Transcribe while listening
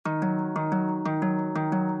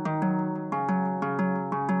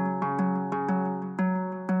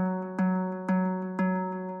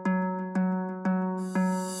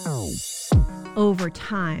over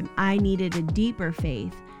time, I needed a deeper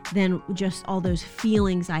faith than just all those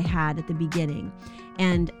feelings I had at the beginning.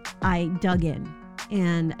 And I dug in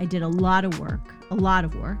and I did a lot of work,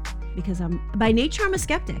 because by nature, I'm a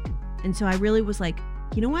skeptic. And so I really was like,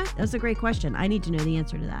 you know what? That's a great question. I need to know the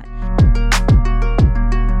answer to that.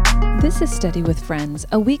 This is Study with Friends,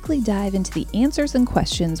 a weekly dive into the answers and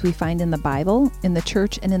questions we find in the Bible, in the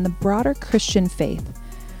church, and in the broader Christian faith.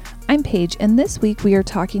 I'm Paige, and this week we are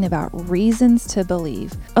talking about reasons to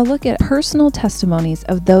believe, a look at personal testimonies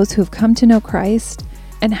of those who have come to know Christ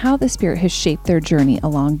and how the Spirit has shaped their journey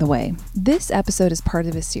along the way. This episode is part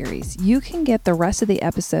of a series. You can get the rest of the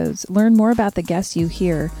episodes, learn more about the guests you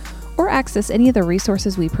hear, or access any of the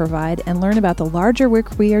resources we provide and learn about the larger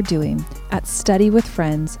work we are doing at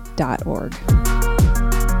studywithfriends.org.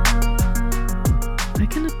 I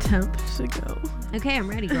can attempt to go. Okay, I'm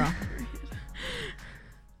ready, girl.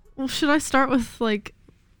 Well, should I start with You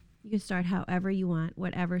can start however you want,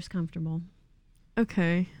 whatever's comfortable.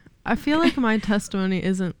 Okay. I feel like my testimony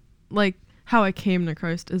isn't how I came to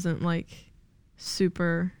Christ isn't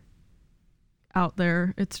super out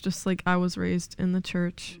there. It's just I was raised in the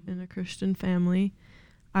church in a Christian family.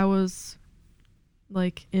 I was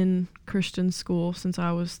in Christian school since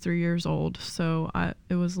I was 3 years old. So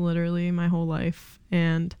it was literally my whole life.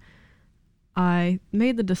 And I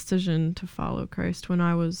made the decision to follow Christ when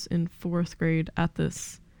I was in 4th grade at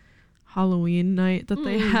this Halloween night that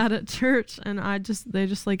they had at church, and they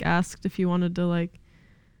just asked if you wanted to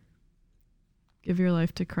give your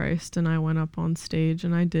life to Christ, and I went up on stage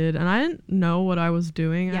and I did, and I didn't know what I was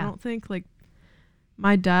doing. Yeah. I don't think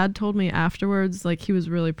my dad told me afterwards he was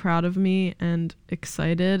really proud of me and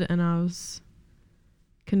excited, and I was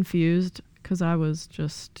confused because I was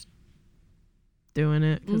just doing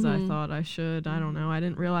it because I thought I should. I don't know. I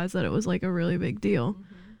didn't realize that it was a really big deal.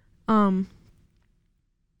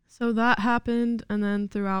 So that happened, and then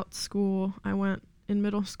throughout school, in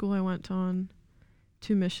middle school, I went on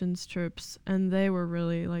 2 missions trips, and they were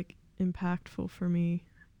really impactful for me.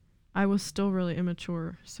 I was still really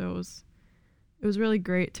immature, so it was really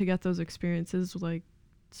great to get those experiences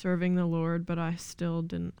serving the Lord, but I still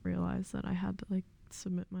didn't realize that I had to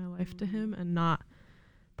submit my life to Him and not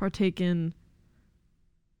partake in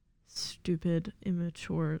stupid,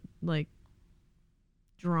 immature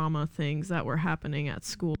drama things that were happening at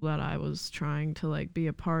school that I was trying to be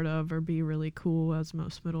a part of or be really cool, as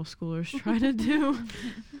most middle schoolers try to do.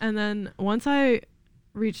 And then once I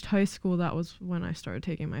reached high school, that was when I started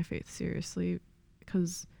taking my faith seriously,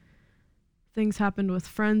 because things happened with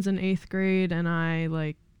friends in 8th grade, and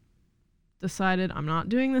I decided I'm not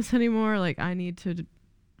doing this anymore. I need to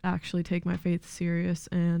actually take my faith serious.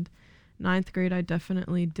 And 9th grade, I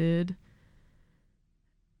definitely did.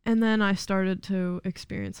 And then I started to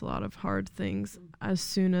experience a lot of hard things as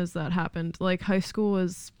soon as that happened. High school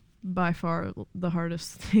was by far the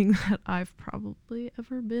hardest thing that I've probably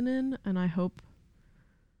ever been in, and I hope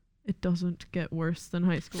it doesn't get worse than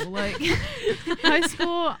high school. High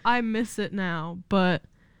school, I miss it now, but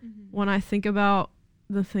when I think about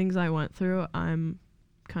the things I went through, I'm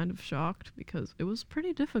kind of shocked because it was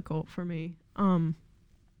pretty difficult for me.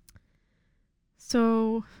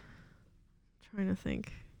 So, trying to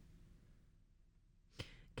think.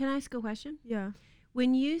 Can I ask a question? Yeah.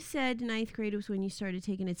 When you said 9th grade was when you started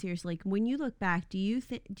taking it seriously, when you look back, do you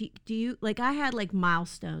I had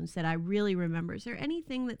milestones that I really remember. Is there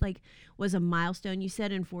anything that was a milestone? You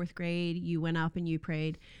said in 4th grade you went up and you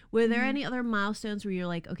prayed. Were there any other milestones where you're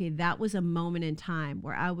okay, that was a moment in time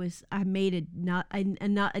where I made not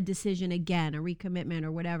a decision again, a recommitment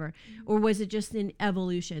or whatever, or was it just an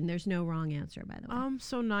evolution? There's no wrong answer, by the way.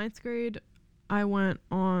 So 9th grade, I went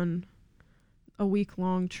on a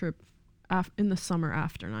week-long trip in the summer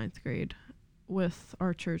after 9th grade with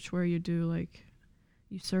our church, where you do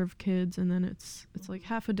you serve kids, and then it's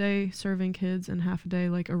half a day serving kids and half a day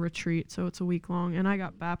a retreat, so it's a week long. And I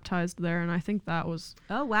got baptized there, and I think that was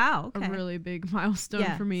a really big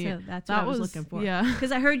milestone for me. So that's what I was looking for. Yeah,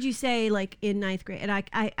 because I heard you say in 9th grade, and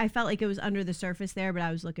I felt it was under the surface there, but I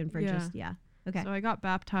was looking for okay. So I got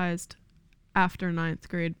baptized after 9th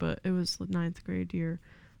grade, but it was the 9th grade year,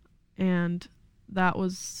 and that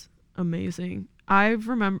was amazing. I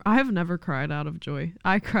have never cried out of joy.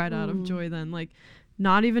 I cried out of joy then,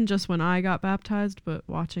 not even just when I got baptized, but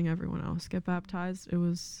watching everyone else get baptized. It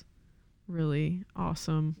was really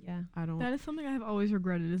awesome. Yeah. That is something I have always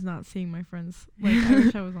regretted, is not seeing my friends. I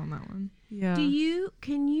wish I was on that one. Yeah.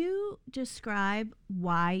 Can you describe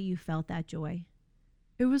why you felt that joy?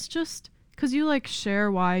 It was just because you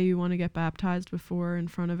share why you want to get baptized before in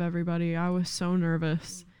front of everybody. I was so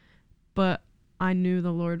nervous, but I knew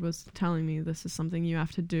the Lord was telling me, this is something you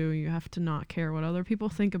have to do. You have to not care what other people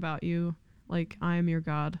think about you. Like, I am your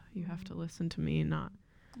God. You have to listen to me and not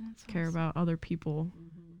care about other people.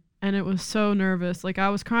 And it was so nervous. Like, I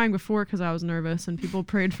was crying before because I was nervous, and people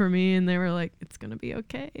prayed for me, and they were like, it's going to be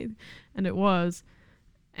okay. And it was.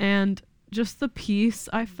 And just the peace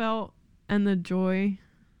I felt and the joy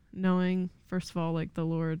knowing, first of all, like, the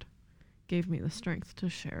Lord gave me the strength to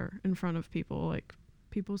share in front of people. Like,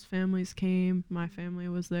 people's families came. My family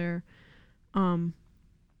was there.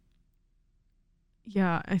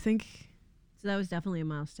 Yeah, I think... So that was definitely a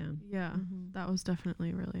milestone. Yeah, that was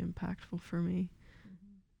definitely really impactful for me.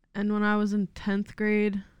 And when I was in 10th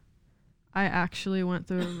grade, I actually went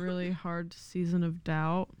through a really hard season of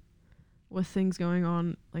doubt with things going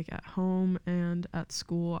on, like, at home and at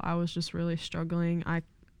school. I was just really struggling. I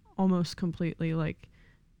almost completely, like,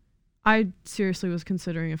 I seriously was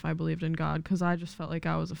considering if I believed in God, because I just felt like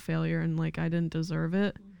I was a failure and, like, I didn't deserve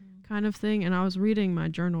it, kind of thing. And I was reading my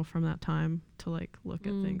journal from that time to, like, look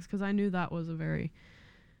at things, because I knew that was a very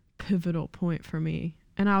pivotal point for me.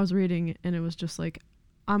 And I was reading, and it was just like,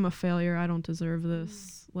 I'm a failure, I don't deserve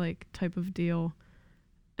this, like, type of deal.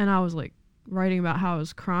 And I was, like, writing about how I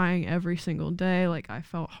was crying every single day. Like, I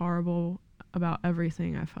felt horrible about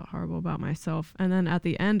everything. I felt horrible about myself. And then at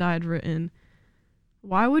the end, I had written,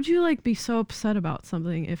 why would you, like, be so upset about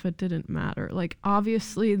something if it didn't matter? Like,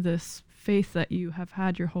 obviously this faith that you have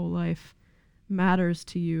had your whole life matters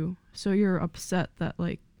to you. So you're upset that,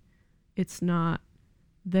 like, it's not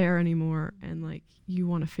there anymore, and, like, you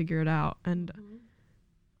want to figure it out. And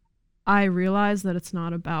I realized that it's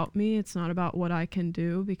not about me. It's not about what I can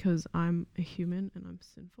do, because I'm a human and I'm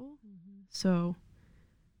sinful. So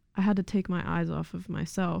I had to take my eyes off of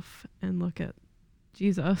myself and look at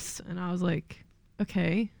Jesus. And I was like,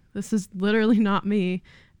 okay, this is literally not me.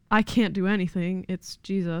 I can't do anything. It's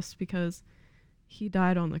Jesus, because he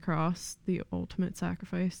died on the cross, the ultimate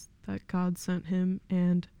sacrifice that God sent him.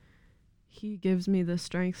 And he gives me the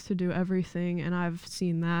strength to do everything, and I've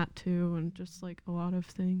seen that too, and just, like, a lot of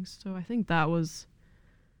things. So I think that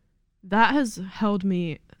has held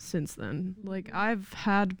me since then. Like, I've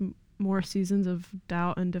had more seasons of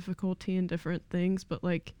doubt and difficulty and different things, but,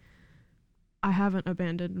 like, I haven't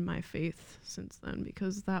abandoned my faith since then,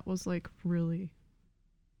 because that was, like, really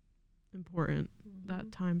important,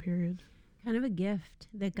 that time period. Kind of a gift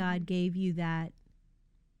that God gave you that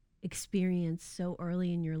experience so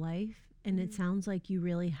early in your life. And it sounds like you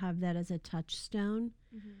really have that as a touchstone.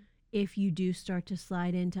 If you do start to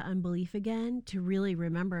slide into unbelief again, to really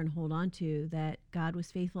remember and hold on to that God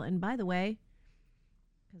was faithful. And by the way,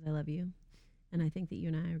 because I love you, and I think that you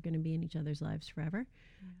and I are going to be in each other's lives forever,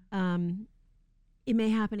 it may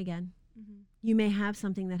happen again. You may have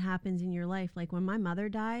something that happens in your life. Like when my mother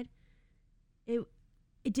died, it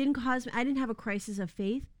didn't cause, I didn't have a crisis of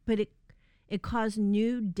faith, but it caused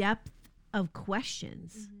new depth of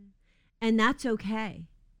questions. And that's okay.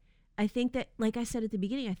 I think that, like I said at the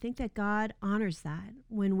beginning, I think that God honors that.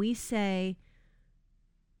 When we say,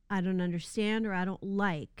 I don't understand or I don't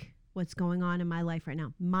like what's going on in my life right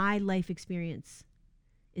now, my life experience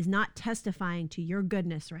is not testifying to your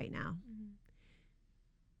goodness right now.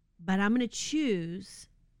 But I'm going to choose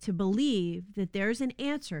to believe that there's an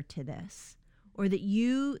answer to this, or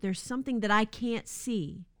that there's something that I can't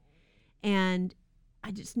see. And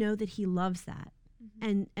I just know that he loves that.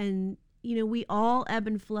 And you know, we all ebb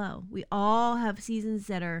and flow. We all have seasons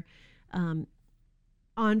that are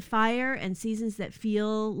on fire and seasons that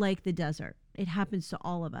feel like the desert. It happens to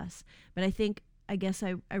all of us. But I guess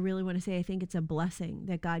I really want to say, I think it's a blessing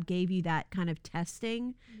that God gave you that kind of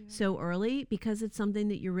testing so early, because it's something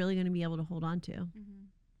that you're really going to be able to hold on to.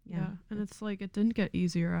 Yeah. And it's like, it didn't get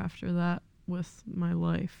easier after that with my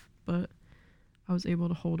life, but I was able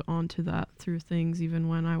to hold on to that through things, even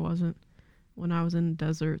when I wasn't. When I was in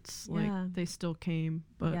deserts, like, they still came,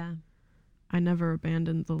 but I never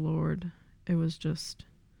abandoned the Lord. It was just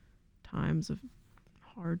times of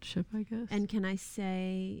hardship, I guess. And can I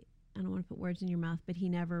say, I don't want to put words in your mouth, but he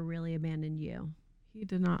never really abandoned you. He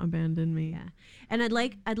did not abandon me. Yeah. And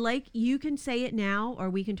I'd like you can say it now, or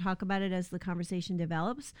we can talk about it as the conversation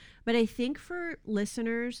develops. But I think for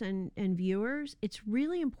listeners and viewers, it's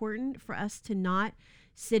really important for us to not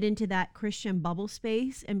sit into that Christian bubble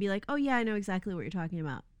space and be like, oh yeah, I know exactly what you're talking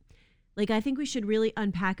about. Like, I think we should really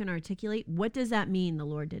unpack and articulate, what does that mean the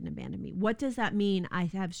Lord didn't abandon me? What does that mean I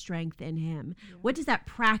have strength in him? What does that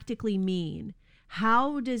practically mean?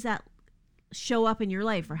 How does that show up in your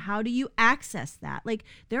life, or how do you access that? Like,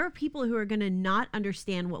 there are people who are going to not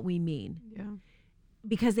understand what we mean.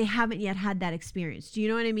 because they haven't yet had that experience. Do you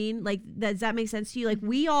know what I mean? Like, does that make sense to you? Like,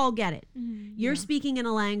 we all get it. You're speaking in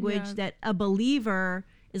a language that a believer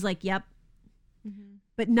is like, yep.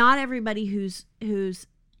 But not everybody who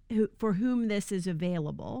for whom this is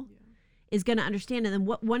available is going to understand it. And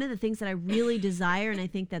one of the things that I really desire, and I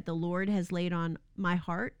think that the Lord has laid on my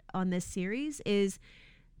heart on this series, is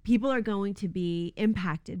people are going to be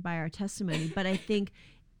impacted by our testimony. But I think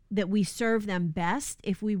that we serve them best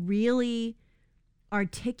if we really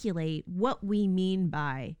articulate what we mean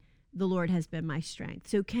by the Lord has been my strength.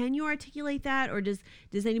 So can you articulate that? Or does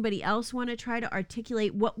anybody else want to try to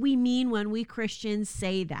articulate what we mean when we Christians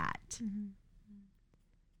say that?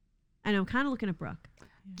 And I'm kind of looking at Brooke.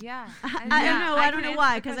 Yeah. I don't know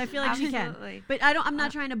why, because I feel like Absolutely. she can. But I'm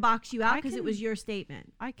not trying to box you out because it was your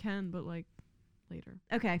statement. I can, but like later.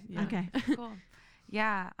 Okay. Yeah. Okay. Cool.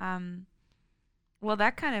 Yeah. Well,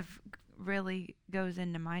 that kind of really goes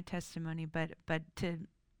into my testimony, but to,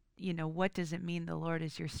 what does it mean the Lord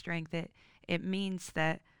is your strength? It means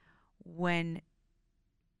that when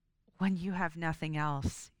you have nothing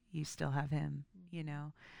else, you still have him,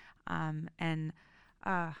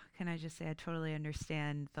 can I just say I totally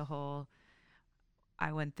understand the whole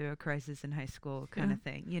I went through a crisis in high school kind of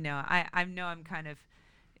thing. I know I'm kind of,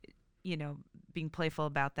 being playful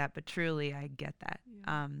about that, but truly I get that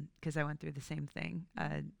because I went through the same thing.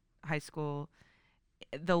 High school,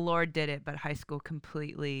 the Lord did it, but high school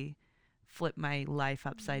completely flipped my life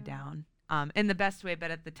upside down. In the best way,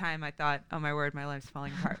 but at the time I thought, oh my word, my life's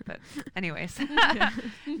falling apart. But anyways,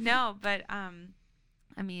 no, but kind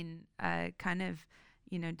of,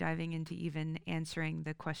 diving into even answering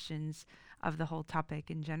the questions of the whole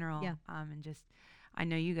topic in general. Yeah. And just, I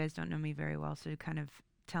know you guys don't know me very well, so kind of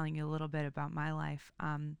telling you a little bit about my life.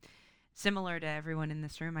 Similar to everyone in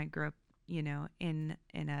this room, I grew up, in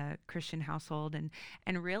a Christian household,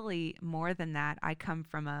 and really more than that, I come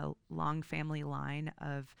from a long family line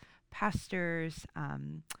of pastors,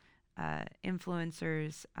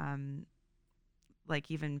 influencers,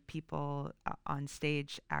 like even people on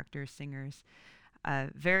stage, actors, singers,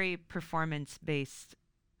 very performance-based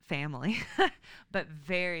family, but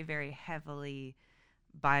very, very heavily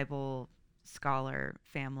Bible scholar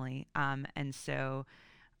family. And so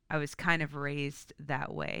I was kind of raised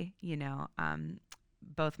that way,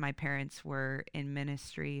 both my parents were in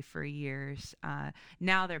ministry for years.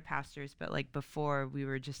 Now they're pastors, but like before we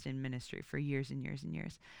were just in ministry for years and years and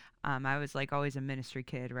years. I was like always a ministry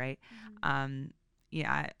kid, right?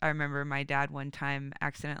 I remember my dad one time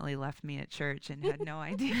accidentally left me at church and had no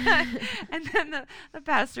idea. And then the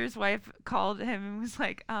pastor's wife called him and was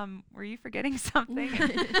like, were you forgetting something?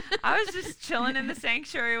 I was just chilling in the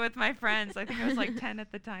sanctuary with my friends. I think I was like 10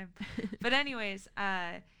 at the time. But anyways,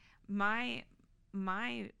 my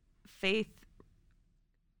faith,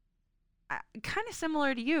 kind of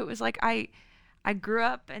similar to you. It was like I grew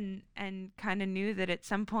up and kind of knew that at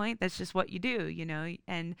some point that's just what you do,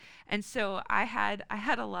 and so I had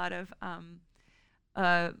a lot of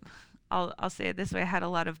I'll say it this way, I had a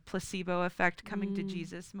lot of placebo effect coming to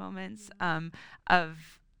Jesus moments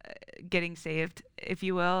of getting saved, if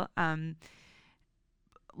you will.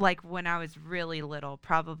 Like when I was really little,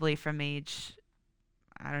 probably from age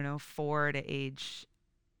 4 to age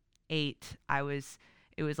 8,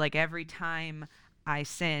 it was like every time I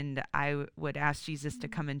sinned, I would ask Jesus to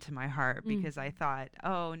come into my heart because I thought,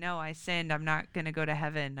 oh no, I sinned. I'm not going to go to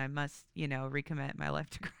heaven. I must, recommit my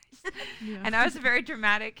life to Christ. And I was a very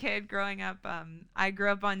dramatic kid growing up. I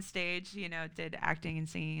grew up on stage, did acting and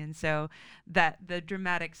singing. And so that the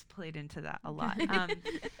dramatics played into that a lot.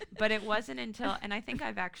 But it wasn't until, and I think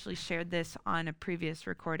I've actually shared this on a previous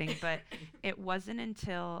recording, but it wasn't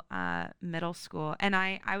until middle school. And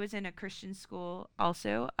I was in a Christian school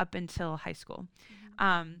also up until high school.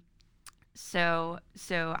 So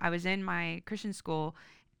I was in my Christian school,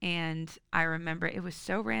 and I remember it was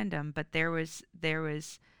so random, but there was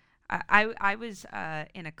I was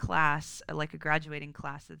in a class, like a graduating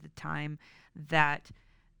class at the time, that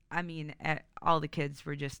all the kids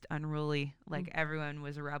were just unruly. Like everyone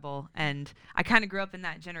was a rebel, and I kind of grew up in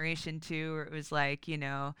that generation too, where it was like being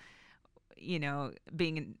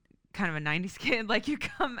kind of a 90s kid, like you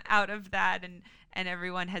come out of that and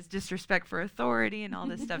everyone has disrespect for authority and all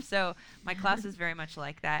this stuff. So my class is very much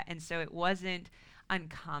like that. And so it wasn't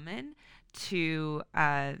uncommon to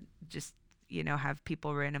just, have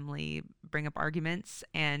people randomly bring up arguments.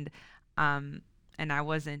 And I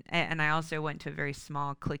wasn't, and I also went to a very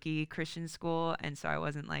small cliquey Christian school. And so I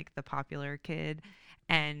wasn't like the popular kid.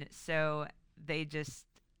 And so they just,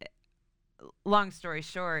 long story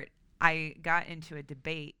short, I got into a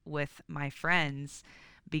debate with my friends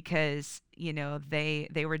because, you know, they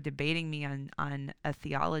were debating me on a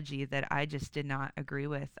theology that I just did not agree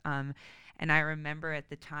with. And I remember at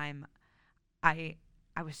the time, I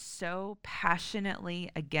was so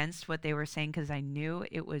passionately against what they were saying because I knew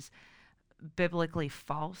it was biblically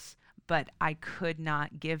false, but I could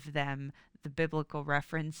not give them the biblical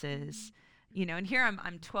references. You know, and here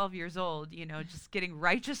I'm 12 years old, you know, just getting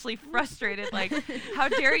righteously frustrated. Like, how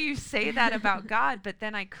dare you say that about God? But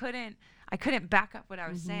then I couldn't back up what I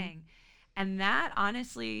was saying. And that,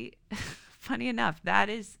 honestly, funny enough, that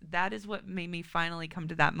is what made me finally come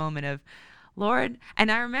to that moment of, Lord.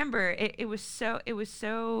 And I remember it was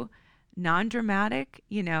so non-dramatic,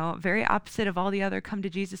 you know, very opposite of all the other come to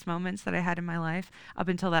Jesus moments that I had in my life up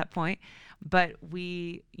until that point. But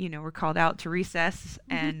we, you know, were called out to recess,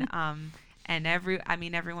 and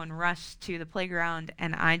everyone rushed to the playground,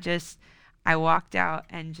 and I walked out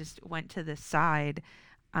and just went to the side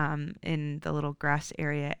in the little grass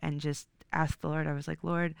area and just asked the Lord. I was like,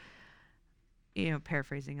 Lord, you know,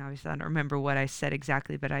 paraphrasing, obviously, I don't remember what I said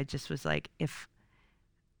exactly, but I just was like, if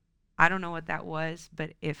I don't know what that was,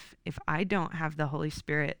 but if I don't have the Holy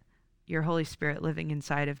Spirit, your Holy Spirit living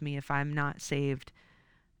inside of me, if I'm not saved,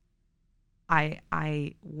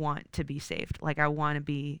 I want to be saved. Like, I want to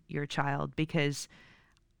be your child, because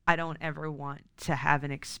I don't ever want to have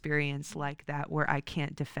an experience like that where I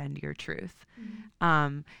can't defend your truth.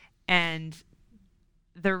 And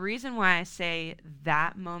the reason why I say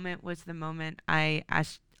that moment was the moment I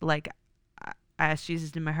asked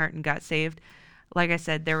Jesus in my heart and got saved. Like I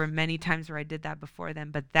said, there were many times where I did that before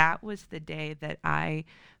then, but that was the day that I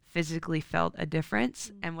physically felt a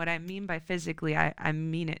difference. And what I mean by physically, I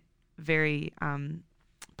mean it very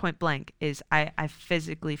point blank, is I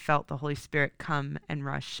physically felt the Holy Spirit come and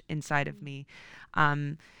rush inside of me.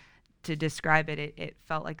 To describe it, it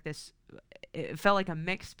felt like this. It felt like a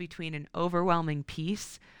mix between an overwhelming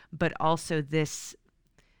peace, but also this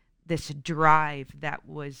drive that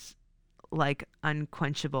was like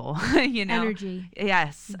unquenchable, you know? Energy.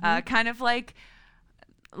 Yes. Kind of like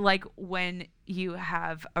when you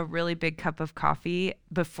have a really big cup of coffee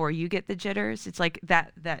before you get the jitters. It's like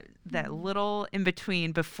that little in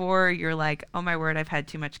between before you're like, oh my word, I've had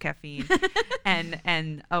too much caffeine,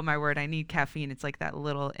 and oh my word, I need caffeine. It's like that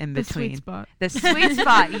little in between. The sweet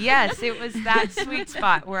spot. Yes, it was that sweet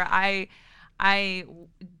spot where I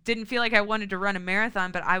didn't feel like I wanted to run a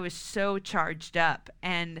marathon, but I was so charged up,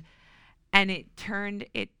 and it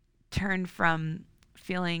turned from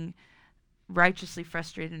feeling righteously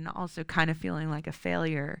frustrated and also kind of feeling like a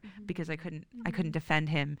failure because I couldn't defend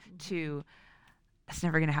him to, it's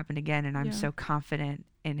never going to happen again, and I'm so confident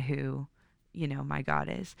in who, you know, my God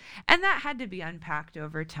is. And that had to be unpacked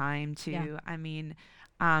over time too. I mean,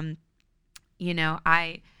 you know,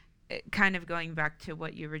 I kind of going back to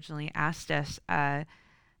what you originally asked us,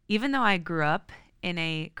 even though I grew up in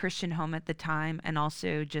a Christian home at the time, and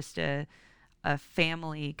also just a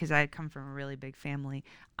family, because I had come from a really big family,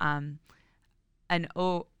 an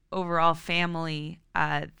overall family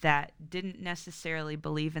that didn't necessarily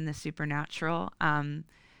believe in the supernatural. And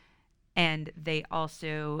they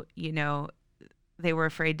also, you know, they were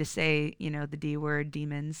afraid to say, you know, the D word,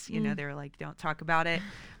 demons, you know, they were like, don't talk about it.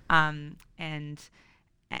 And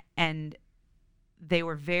they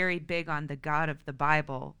were very big on the God of the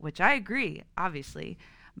Bible, which I agree, obviously,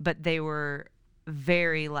 but they were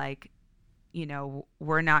very like, you know,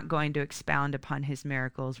 we're not going to expound upon his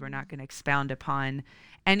miracles. We're not going to expound upon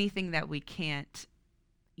anything that we can't,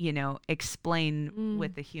 you know, explain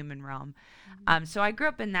with the human realm. So I grew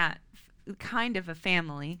up in that kind of a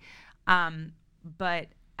family. But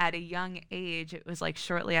at a young age, it was like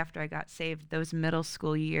shortly after I got saved, those middle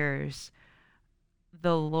school years,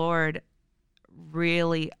 the Lord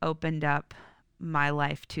really opened up my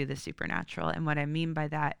life to the supernatural. And what I mean by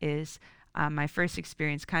that is, my first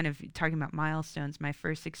experience, kind of talking about milestones, my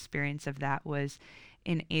first experience of that was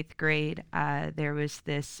in 8th grade. There was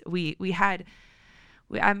this,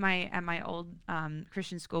 at my old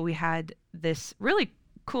Christian school, we had this really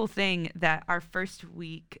cool thing that our first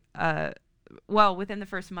week, within the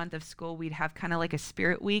first month of school, we'd have kind of like a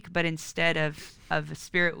spirit week, but instead of a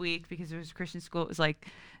spirit week, because it was a Christian school, it was like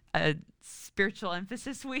a spiritual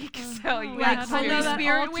emphasis week. So you like had Holy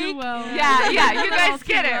Spirit Week. Well. Yeah, you guys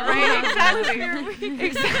get it, right?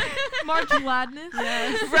 Exactly. March Madness.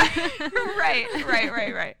 Yes. Right.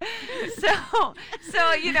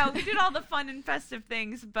 So you know, we did all the fun and festive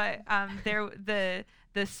things, but the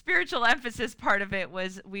spiritual emphasis part of it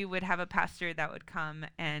was we would have a pastor that would come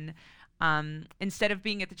and instead of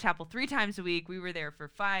being at the chapel 3 times a week, we were there for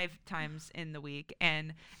 5 times in the week.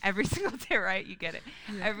 And every single day, right? You get it.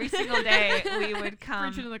 Yeah. Every single day we would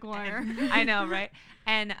come. Preaching to the choir. I know, right?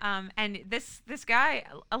 And this guy,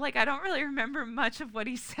 like, I don't really remember much of what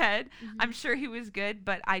he said. Mm-hmm. I'm sure he was good,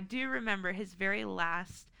 but I do remember his very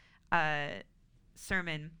last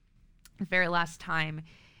sermon, the very last time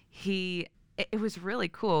it was really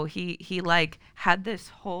cool. He like had this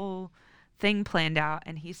whole thing planned out,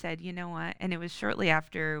 and he said, you know what? And it was shortly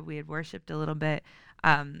after we had worshiped a little bit,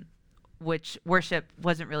 which worship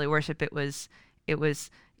wasn't really worship. It was,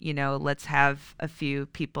 you know, let's have a few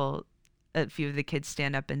of the kids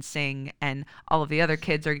stand up and sing, and all of the other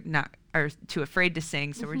kids are too afraid to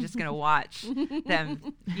sing, so we're just going to watch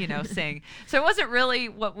them, you know, sing. So it wasn't really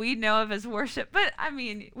what we know of as worship, but I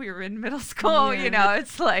mean, we were in middle school, you know,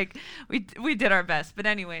 it's like we did our best. But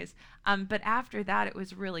anyways, but after that, it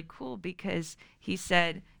was really cool because he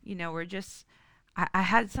said, you know, I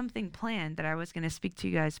had something planned that I was going to speak to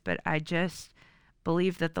you guys, but I just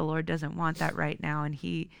believe that the Lord doesn't want that right now. And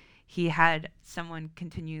he had someone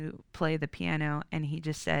continue play the piano, and he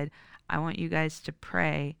just said, I want you guys to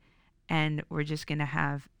pray, and we're just going to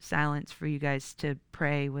have silence for you guys to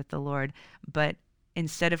pray with the Lord. But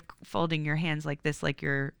instead of folding your hands like this, like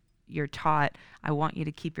you're taught, I want you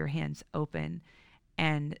to keep your hands open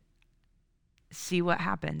and see what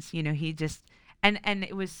happens. You know, he just, and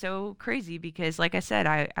it was so crazy because, like I said,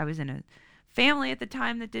 I was in a family at the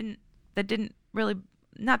time that didn't really,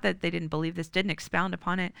 not that they didn't believe this, didn't expound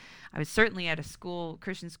upon it. I was certainly at a school,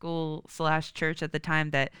 Christian school / church at the time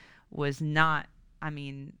that was not, I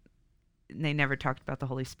mean, they never talked about the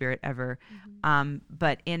Holy Spirit ever. Mm-hmm.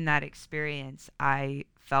 But in that experience, I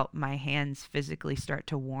felt my hands physically start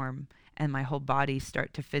to warm and my whole body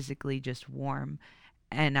start to physically just warm.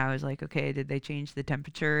 And I was like, okay, did they change the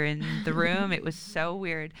temperature in the room? It was so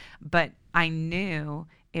weird. But I knew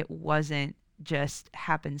it wasn't just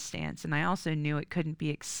happenstance. And I also knew it couldn't be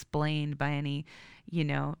explained by any, you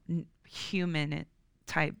know, human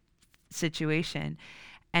type situation.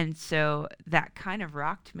 And so that kind of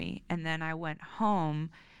rocked me. And then I went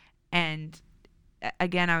home, and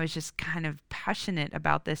again, I was just kind of passionate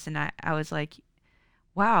about this. And I was like,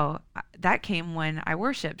 wow, that came when I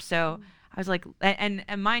worshiped. So I was like, and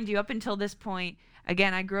mind you, up until this point,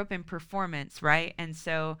 again, I grew up in performance, right? And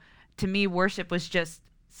so to me, worship was just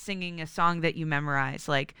singing a song that you memorize.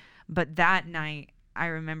 Like, but that night, I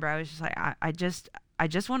remember I was just like, I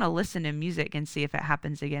just want to listen to music and see if it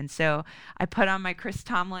happens again. So I put on my Chris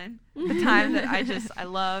Tomlin, the time that I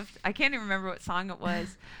loved. I can't even remember what song it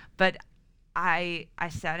was, but I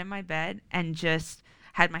sat in my bed and just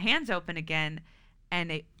had my hands open again. And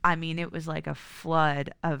it was like a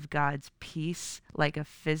flood of God's peace, like a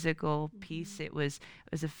physical peace. It was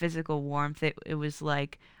a physical warmth. It was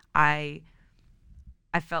like I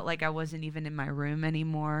felt like I wasn't even in my room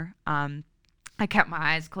anymore. I kept my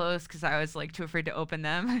eyes closed because I was like too afraid to open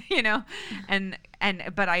them, you know,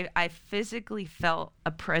 but I physically felt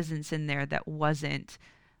a presence in there that wasn't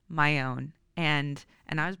my own, and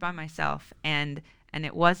I was by myself, and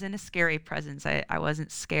it wasn't a scary presence. I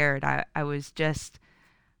wasn't scared. I was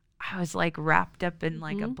like wrapped up in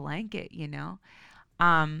like a blanket, you know,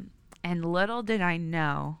 and little did I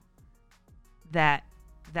know that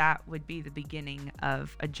would be the beginning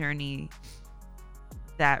of a journey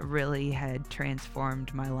that really had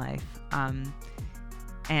transformed my life.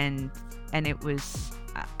 And it was,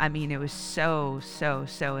 I mean, it was so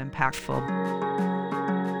impactful.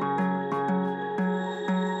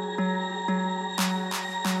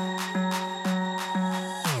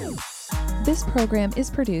 This program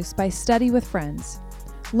is produced by Study with Friends.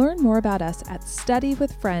 Learn more about us at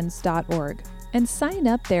studywithfriends.org and sign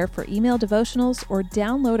up there for email devotionals or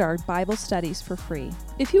download our Bible studies for free.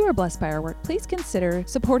 If you are blessed by our work, please consider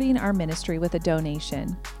supporting our ministry with a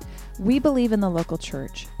donation. We believe in the local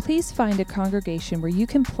church. Please find a congregation where you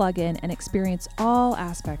can plug in and experience all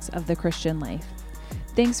aspects of the Christian life.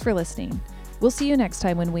 Thanks for listening. We'll see you next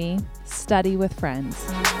time when we study with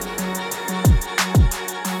friends.